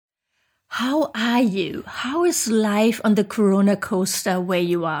How are you? How is life on the Corona coaster where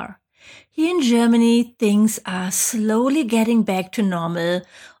you are? Here in Germany, things are slowly getting back to normal,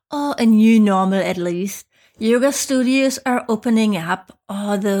 or a new normal at least. Yoga studios are opening up,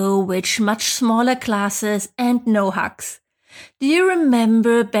 although with much smaller classes and no hugs. Do you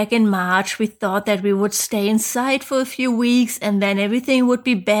remember back in March we thought that we would stay inside for a few weeks and then everything would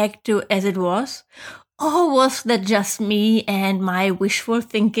be back to as it was? Or was that just me and my wishful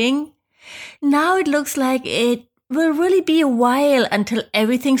thinking? Now it looks like it will really be a while until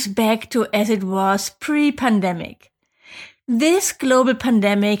everything's back to as it was pre-pandemic. This global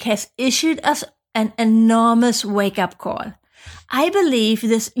pandemic has issued us an enormous wake-up call. I believe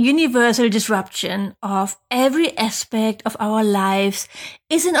this universal disruption of every aspect of our lives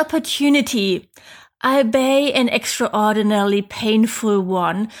is an opportunity, albeit an extraordinarily painful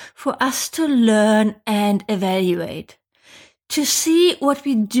one, for us to learn and evaluate. To see what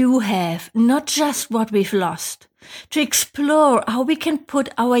we do have, not just what we've lost. To explore how we can put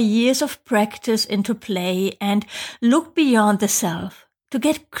our years of practice into play and look beyond the self. To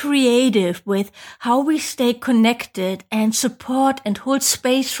get creative with how we stay connected and support and hold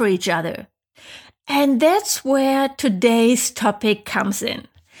space for each other. And that's where today's topic comes in.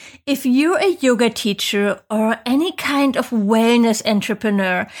 If you're a yoga teacher or any kind of wellness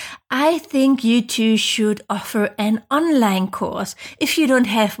entrepreneur, I think you too should offer an online course if you don't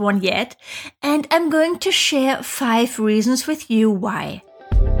have one yet. And I'm going to share 5 reasons with you why.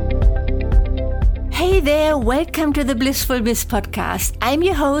 Hey there, welcome to the Blissful Biz podcast. I'm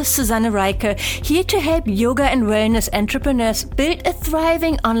your host, Susanne Reiche, here to help yoga and wellness entrepreneurs build a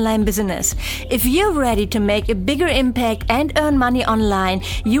thriving online business. If you're ready to make a bigger impact and earn money online,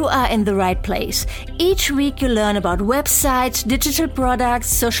 you are in the right place. Each week you learn about websites, digital products,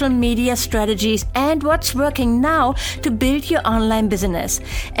 social media strategies, and what's working now to build your online business.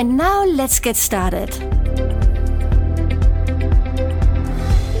 And now let's get started.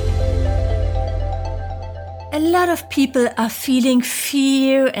 A lot of people are feeling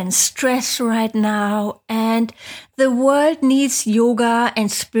fear and stress right now, and the world needs yoga and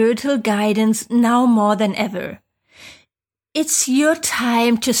spiritual guidance now more than ever. It's your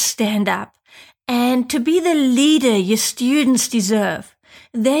time to stand up and to be the leader your students deserve.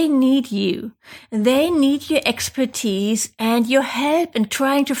 They need you. They need your expertise and your help in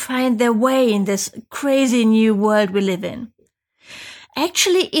trying to find their way in this crazy new world we live in.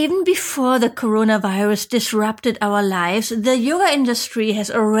 Actually, even before the coronavirus disrupted our lives, the yoga industry has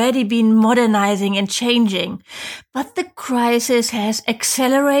already been modernizing and changing, but the crisis has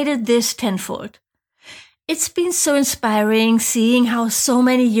accelerated this tenfold. It's been so inspiring seeing how so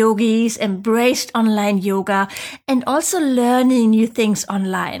many yogis embraced online yoga and also learning new things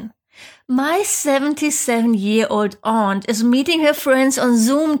online. My 77-year-old aunt is meeting her friends on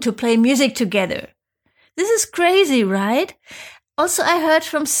Zoom to play music together. This is crazy, right? Also, I heard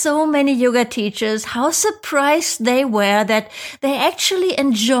from so many yoga teachers how surprised they were that they actually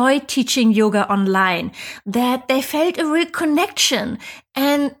enjoy teaching yoga online, that they felt a real connection,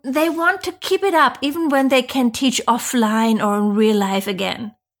 and they want to keep it up even when they can teach offline or in real life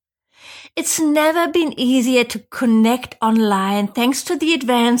again. It's never been easier to connect online thanks to the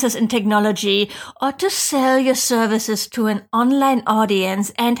advances in technology or to sell your services to an online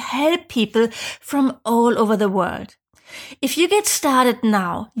audience and help people from all over the world. If you get started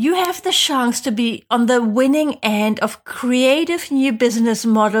now, you have the chance to be on the winning end of creative new business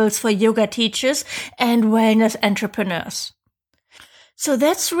models for yoga teachers and wellness entrepreneurs. So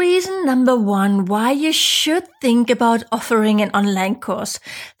that's reason number 1 why you should think about offering an online course.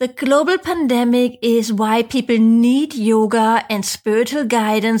 The global pandemic is why people need yoga and spiritual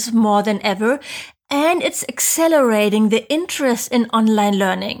guidance more than ever, and it's accelerating the interest in online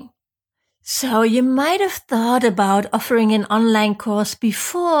learning. So you might have thought about offering an online course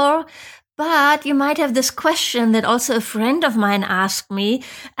before, but you might have this question that also a friend of mine asked me,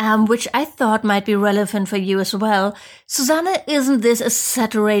 which I thought might be relevant for you as well. Susanne, isn't this a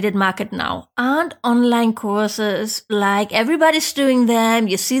saturated market now? Aren't online courses like everybody's doing them?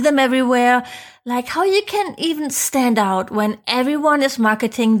 You see them everywhere. Like how you can even stand out when everyone is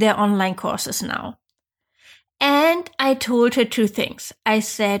marketing their online courses now? And I told her 2 things. I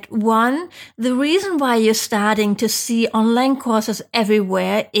said, 1, the reason why you're starting to see online courses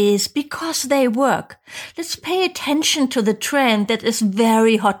everywhere is because they work. Let's pay attention to the trend that is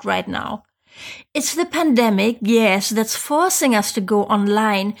very hot right now. It's the pandemic, yes, that's forcing us to go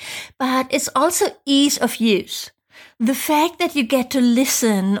online, but it's also ease of use. The fact that you get to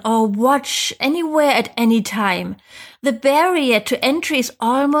listen or watch anywhere at any time. The barrier to entry is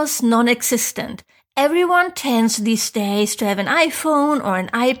almost non-existent. Everyone tends these days to have an iPhone or an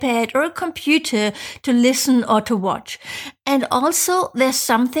iPad or a computer to listen or to watch. And also, there's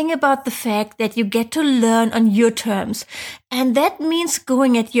something about the fact that you get to learn on your terms. And that means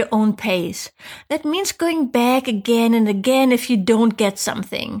going at your own pace. That means going back again and again if you don't get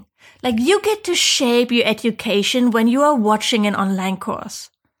something. Like you get to shape your education when you are watching an online course.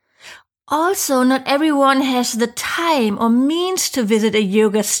 Also, not everyone has the time or means to visit a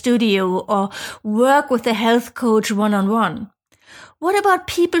yoga studio or work with a health coach one-on-one. What about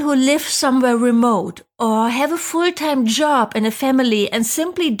people who live somewhere remote or have a full-time job and a family and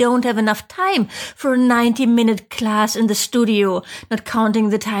simply don't have enough time for a 90-minute class in the studio, not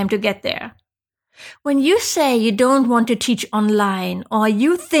counting the time to get there? When you say you don't want to teach online or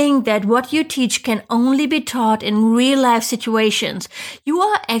you think that what you teach can only be taught in real-life situations, you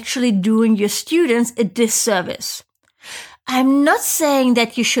are actually doing your students a disservice. I'm not saying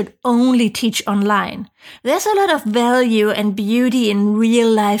that you should only teach online. There's a lot of value and beauty in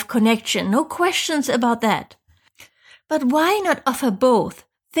real-life connection, no questions about that. But why not offer both?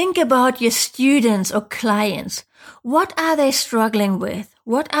 Think about your students or clients. What are they struggling with?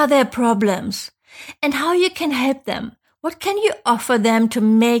 What are their problems? And how you can help them. What can you offer them to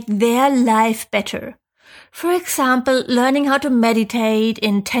make their life better? For example, learning how to meditate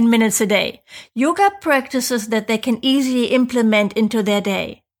in 10 minutes a day. Yoga practices that they can easily implement into their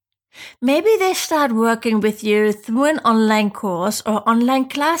day. Maybe they start working with you through an online course or online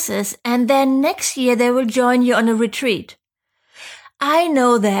classes, and then next year they will join you on a retreat. I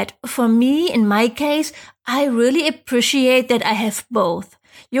know that for me, in my case, I really appreciate that I have both.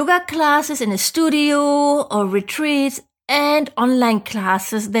 Yoga classes in a studio or retreats and online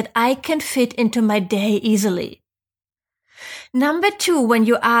classes that I can fit into my day easily. Number 2, when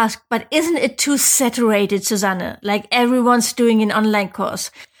you ask, but isn't it too saturated, Susanne? Like everyone's doing an online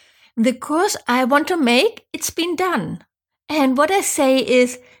course. The course I want to make, it's been done. And what I say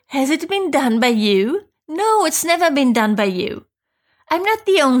is, has it been done by you? No, it's never been done by you. I'm not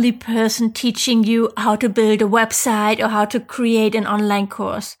the only person teaching you how to build a website or how to create an online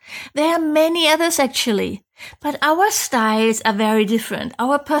course. There are many others actually, but our styles are very different.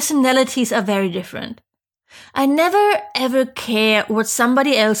 Our personalities are very different. I never ever care what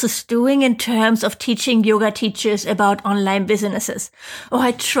somebody else is doing in terms of teaching yoga teachers about online businesses. Or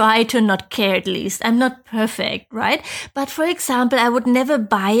I try to not care at least. I'm not perfect, right? But for example, I would never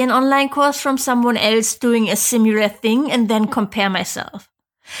buy an online course from someone else doing a similar thing and then compare myself.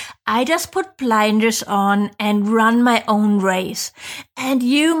 I just put blinders on and run my own race. And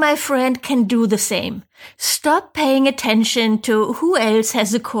you, my friend, can do the same. Stop paying attention to who else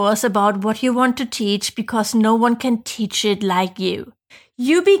has a course about what you want to teach because no one can teach it like you.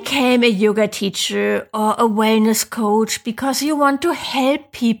 You became a yoga teacher or a wellness coach because you want to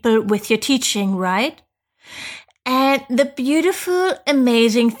help people with your teaching, right? And the beautiful,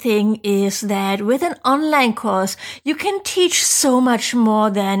 amazing thing is that with an online course, you can teach so much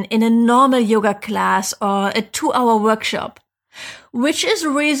more than in a normal yoga class or a 2-hour workshop. Which is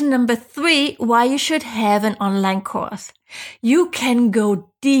reason number 3 why you should have an online course. You can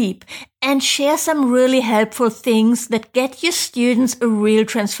go deep and share some really helpful things that get your students a real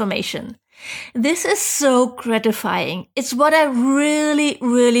transformation. This is so gratifying. It's what I really,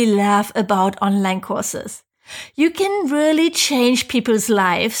 really love about online courses. You can really change people's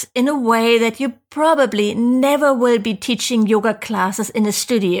lives in a way that you probably never will be teaching yoga classes in a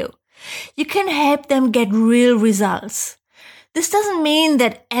studio. You can help them get real results. This doesn't mean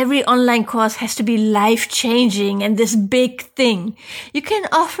that every online course has to be life-changing and this big thing. You can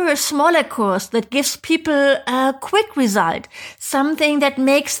offer a smaller course that gives people a quick result, something that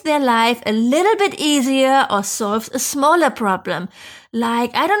makes their life a little bit easier or solves a smaller problem.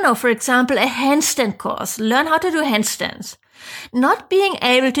 Like, I don't know, for example, a handstand course. Learn how to do handstands. Not being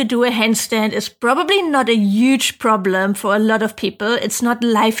able to do a handstand is probably not a huge problem for a lot of people. It's not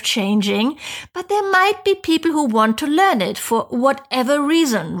life-changing, but there might be people who want to learn it for whatever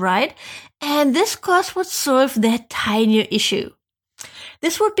reason, right? And this course would solve that tiny issue.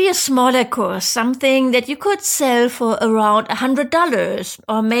 This would be a smaller course, something that you could sell for around $100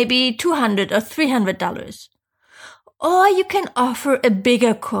 or maybe $200 or $300. Or you can offer a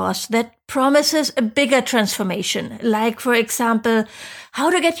bigger course that promises a bigger transformation, like, for example,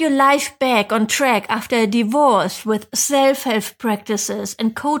 how to get your life back on track after a divorce with self-help practices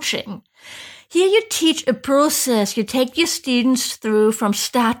and coaching. Here you teach a process you take your students through from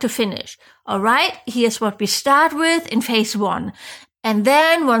start to finish. All right, here's what we start with in phase 1. And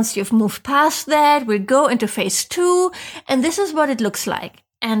then once you've moved past that, we'll go into phase 2, and this is what it looks like.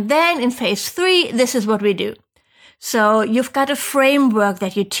 And then in phase 3, this is what we do. So you've got a framework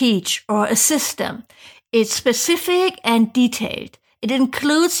that you teach or a system. It's specific and detailed. It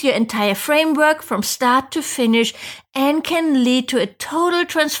includes your entire framework from start to finish and can lead to a total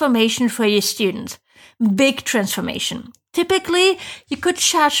transformation for your students. Big transformation. Typically, you could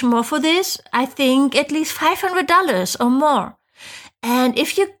charge more for this. I think at least $500 or more. And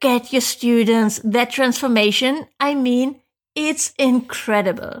if you get your students that transformation, it's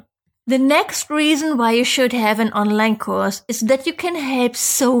incredible. The next reason why you should have an online course is that you can help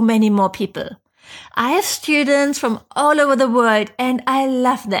so many more people. I have students from all over the world and I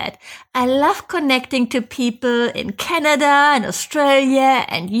love that. I love connecting to people in Canada and Australia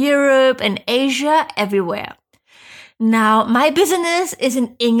and Europe and Asia, everywhere. Now, my business is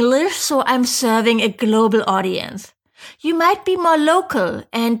in English, so I'm serving a global audience. You might be more local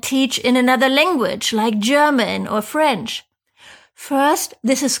and teach in another language like German or French. First,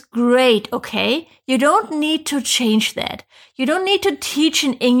 this is great, okay? You don't need to change that. You don't need to teach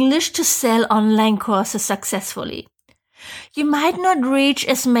in English to sell online courses successfully. You might not reach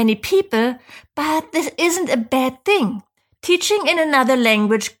as many people, but this isn't a bad thing. Teaching in another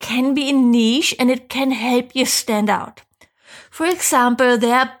language can be a niche and it can help you stand out. For example,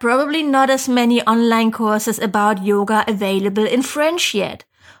 there are probably not as many online courses about yoga available in French yet,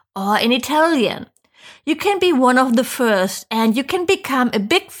 or in Italian. You can be one of the first and you can become a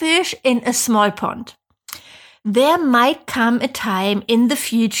big fish in a small pond. There might come a time in the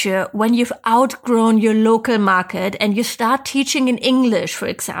future when you've outgrown your local market and you start teaching in English, for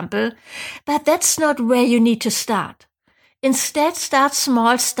example, but that's not where you need to start. Instead, start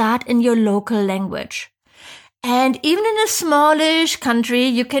small, start in your local language. And even in a smallish country,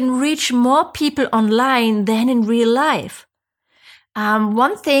 you can reach more people online than in real life.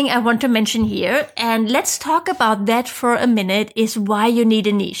 One thing I want to mention here, and let's talk about that for a minute, is why you need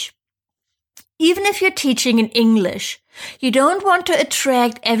a niche. Even if you're teaching in English, you don't want to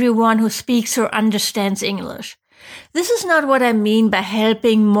attract everyone who speaks or understands English. This is not what I mean by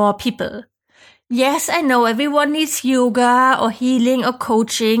helping more people. Yes, I know everyone needs yoga or healing or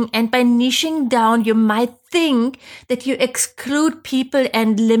coaching, and by niching down, you might think that you exclude people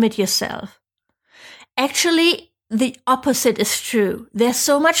and limit yourself. Actually, the opposite is true. There's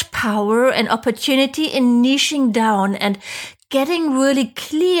so much power and opportunity in niching down and getting really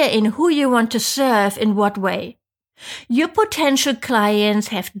clear in who you want to serve in what way. Your potential clients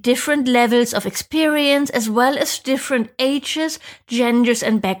have different levels of experience as well as different ages, genders,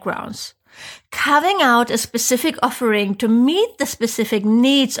 and backgrounds. Carving out a specific offering to meet the specific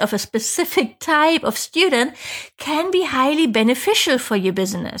needs of a specific type of student can be highly beneficial for your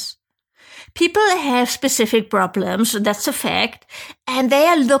business. People have specific problems, that's a fact, and they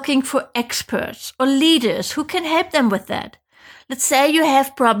are looking for experts or leaders who can help them with that. Let's say you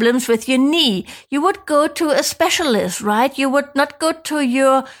have problems with your knee. You would go to a specialist, right? You would not go to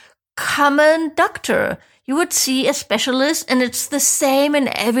your common doctor. You would see a specialist, and it's the same in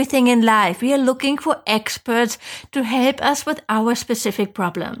everything in life. We are looking for experts to help us with our specific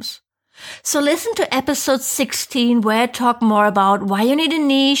problems. So listen to episode 16 where I talk more about why you need a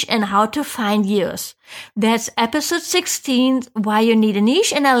niche and how to find yours. That's episode 16, why you need a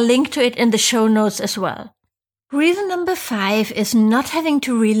niche, and I'll link to it in the show notes as well. Reason number 5 is not having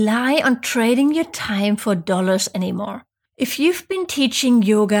to rely on trading your time for dollars anymore. If you've been teaching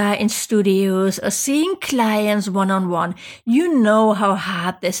yoga in studios or seeing clients one-on-one, you know how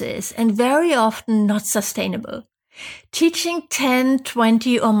hard this is and very often not sustainable. Teaching 10,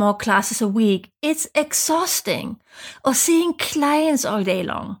 20 or more classes a week, it's exhausting. Or seeing clients all day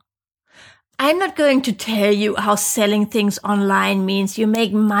long. I'm not going to tell you how selling things online means you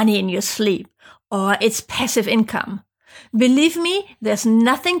make money in your sleep or it's passive income. Believe me, there's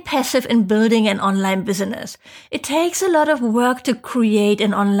nothing passive in building an online business. It takes a lot of work to create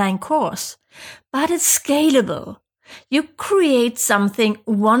an online course, but it's scalable. You create something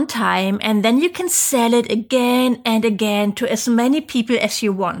one time and then you can sell it again and again to as many people as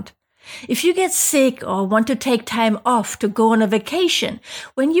you want. If you get sick or want to take time off to go on a vacation,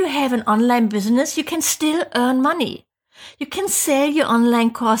 when you have an online business, you can still earn money. You can sell your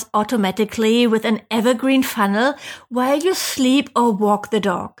online course automatically with an evergreen funnel while you sleep or walk the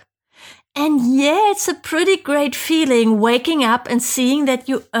dog. And yeah, it's a pretty great feeling waking up and seeing that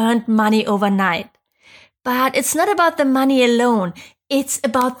you earned money overnight. But it's not about the money alone. It's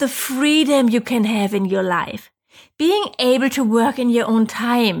about the freedom you can have in your life. Being able to work in your own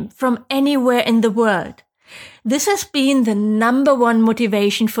time from anywhere in the world. This has been the number one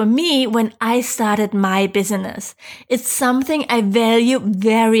motivation for me when I started my business. It's something I value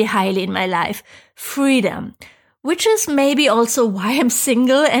very highly in my life. Freedom. which is maybe also why I'm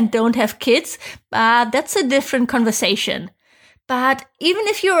single and don't have kids, but that's a different conversation. But even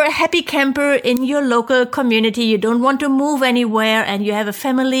if you're a happy camper in your local community, you don't want to move anywhere and you have a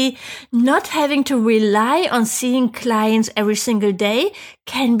family, not having to rely on seeing clients every single day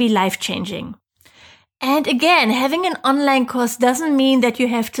can be life-changing. And again, having an online course doesn't mean that you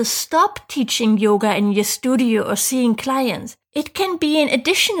have to stop teaching yoga in your studio or seeing clients. It can be an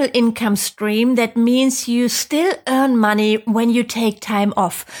additional income stream that means you still earn money when you take time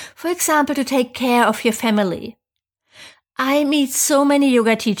off. For example, to take care of your family. I meet so many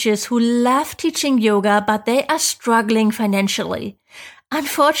yoga teachers who love teaching yoga, but they are struggling financially.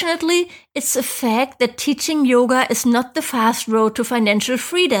 Unfortunately, it's a fact that teaching yoga is not the fast road to financial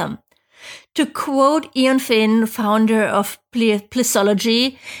freedom. To quote Ian Finn, founder of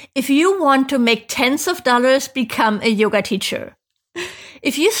Plisology, if you want to make tens of dollars, become a yoga teacher.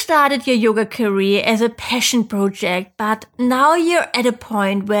 If you started your yoga career as a passion project, but now you're at a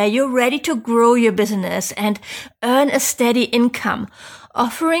point where you're ready to grow your business and earn a steady income,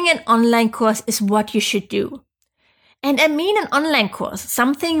 offering an online course is what you should do. And I mean an online course,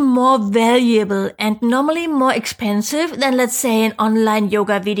 something more valuable and normally more expensive than, let's say, an online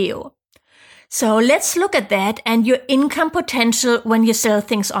yoga video. So let's look at that and your income potential when you sell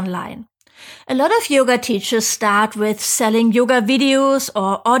things online. A lot of yoga teachers start with selling yoga videos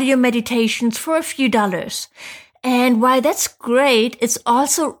or audio meditations for a few dollars. And while that's great, it's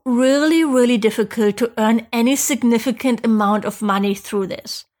also really, really difficult to earn any significant amount of money through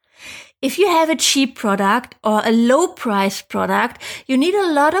this. If you have a cheap product or a low-priced product, you need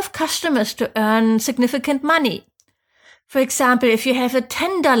a lot of customers to earn significant money. For example, if you have a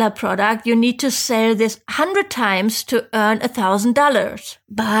 $10 product, you need to sell this 100 times to earn $1,000.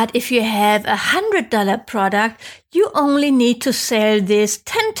 But if you have a $100 product, you only need to sell this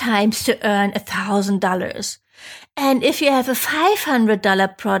 10 times to earn $1,000. And if you have a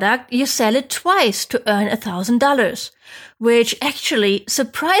 $500 product, you sell it twice to earn $1,000, which actually,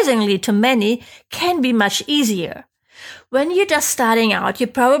 surprisingly to many, can be much easier. When you're just starting out, you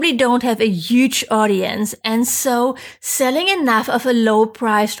probably don't have a huge audience, and so selling enough of a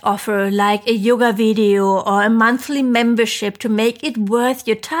low-priced offer like a yoga video or a monthly membership to make it worth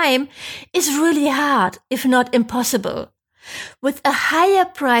your time is really hard, if not impossible. With a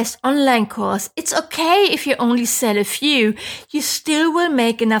higher-priced online course, it's okay if you only sell a few. You still will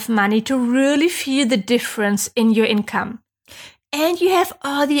make enough money to really feel the difference in your income. And you have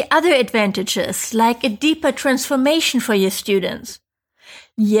all the other advantages, like a deeper transformation for your students.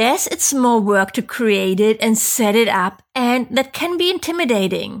 Yes, it's more work to create it and set it up, and that can be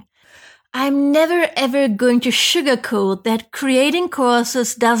intimidating. I'm never ever going to sugarcoat that creating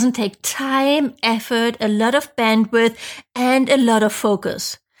courses doesn't take time, effort, a lot of bandwidth, and a lot of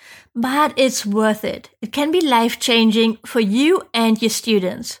focus. But it's worth it. It can be life-changing for you and your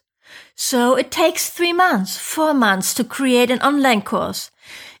students. So it takes 3 months, 4 months to create an online course.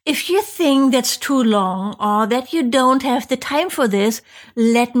 If you think that's too long or that you don't have the time for this,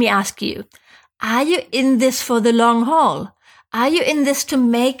 let me ask you, are you in this for the long haul? Are you in this to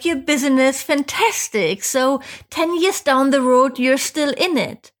make your business fantastic so 10 years down the road you're still in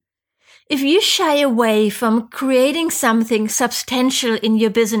it? If you shy away from creating something substantial in your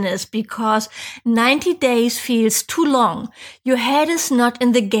business because 90 days feels too long, your head is not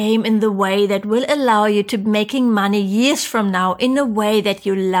in the game in the way that will allow you to making money years from now in a way that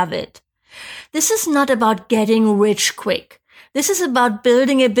you love it. This is not about getting rich quick. This is about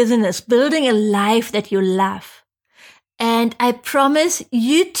building a business, building a life that you love. And I promise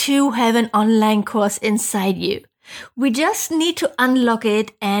you too have an online course inside you. We just need to unlock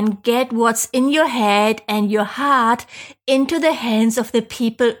it and get what's in your head and your heart into the hands of the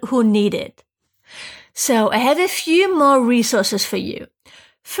people who need it. So I have a few more resources for you.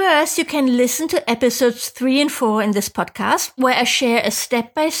 First, you can listen to episodes 3 and 4 in this podcast, where I share a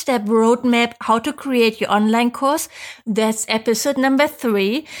step-by-step roadmap how to create your online course. That's episode number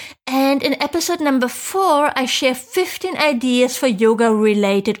 3. And in episode number 4, I share 15 ideas for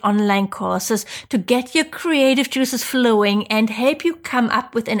yoga-related online courses to get your creative juices flowing and help you come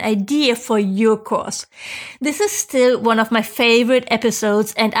up with an idea for your course. This is still one of my favorite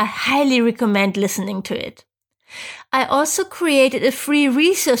episodes, and I highly recommend listening to it. I also created a free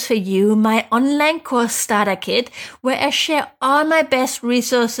resource for you, my online course starter kit, where I share all my best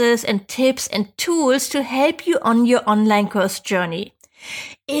resources and tips and tools to help you on your online course journey.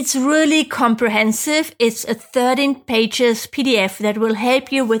 It's really comprehensive. It's a 13 pages PDF that will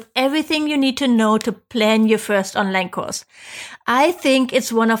help you with everything you need to know to plan your first online course. I think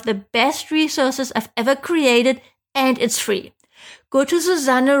it's one of the best resources I've ever created, and it's free. Go to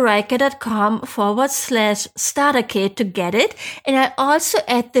susannereiche.com/starterkit to get it, and I also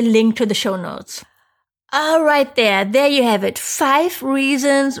add the link to the show notes. All right, there you have it. 5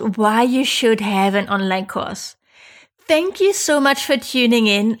 reasons why you should have an online course. Thank you so much for tuning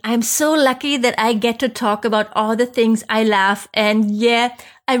in. I'm so lucky that I get to talk about all the things I love. And yeah,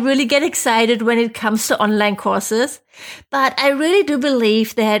 I really get excited when it comes to online courses. But I really do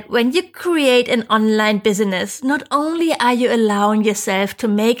believe that when you create an online business, not only are you allowing yourself to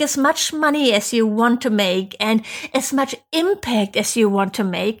make as much money as you want to make and as much impact as you want to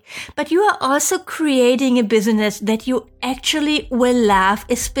make, but you are also creating a business that you actually will love,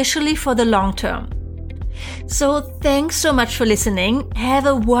 especially for the long term. So thanks so much for listening. Have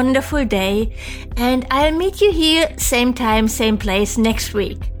a wonderful day, and I'll meet you here same time, same place next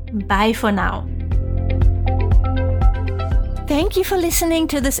week. Bye for now. Thank you for listening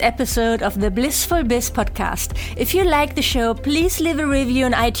to this episode of the Blissful Biz podcast. If you like the show, please leave a review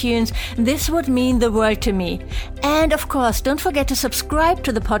on iTunes. This would mean the world to me. And of course, don't forget to subscribe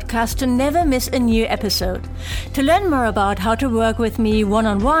to the podcast to never miss a new episode. To learn more about how to work with me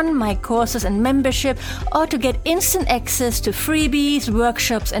one-on-one, my courses and membership, or to get instant access to freebies,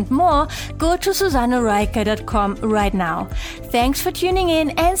 workshops, and more, go to susannereiche.com right now. Thanks for tuning in,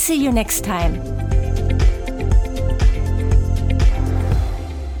 and see you next time.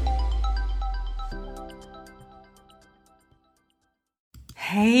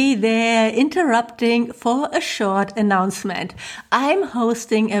 Hey there, interrupting for a short announcement. I'm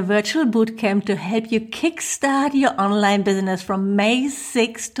hosting a virtual bootcamp to help you kickstart your online business from May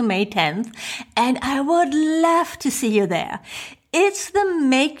 6th to May 10th, and I would love to see you there. It's the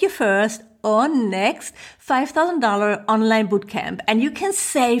Make Your First or Next $5,000 online bootcamp, and you can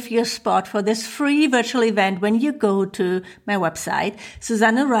save your spot for this free virtual event when you go to my website,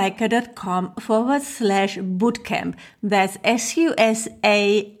 susannereiche.com/bootcamp. That's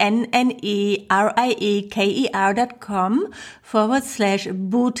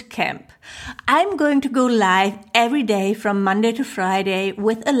SUSANNERIKER.com/bootcamp. I'm going to go live every day from Monday to Friday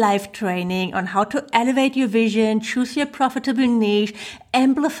with a live training on how to elevate your vision, choose your profitable niche,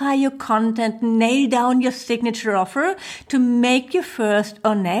 amplify your content, nail down your signature offer to make your first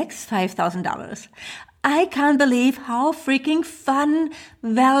or next $5,000. I can't believe how freaking fun,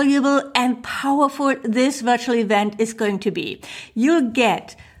 valuable, and powerful this virtual event is going to be. You'll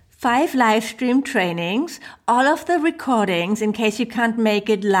get 5 live stream trainings, all of the recordings in case you can't make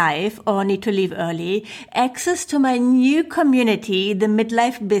it live or need to leave early, access to my new community, the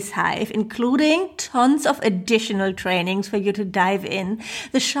Midlife Biz Hive, including tons of additional trainings for you to dive in,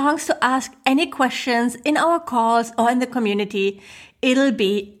 the chance to ask any questions in our calls or in the community. It'll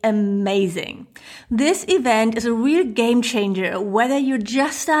be amazing. This event is a real game changer, whether you're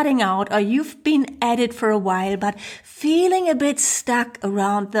just starting out or you've been at it for a while but feeling a bit stuck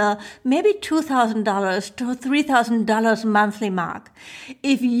around the maybe $2,000 to $3,000 monthly mark.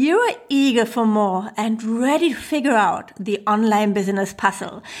 If you're eager for more and ready to figure out the online business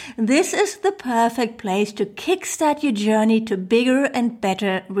puzzle, this is the perfect place to kickstart your journey to bigger and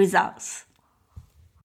better results.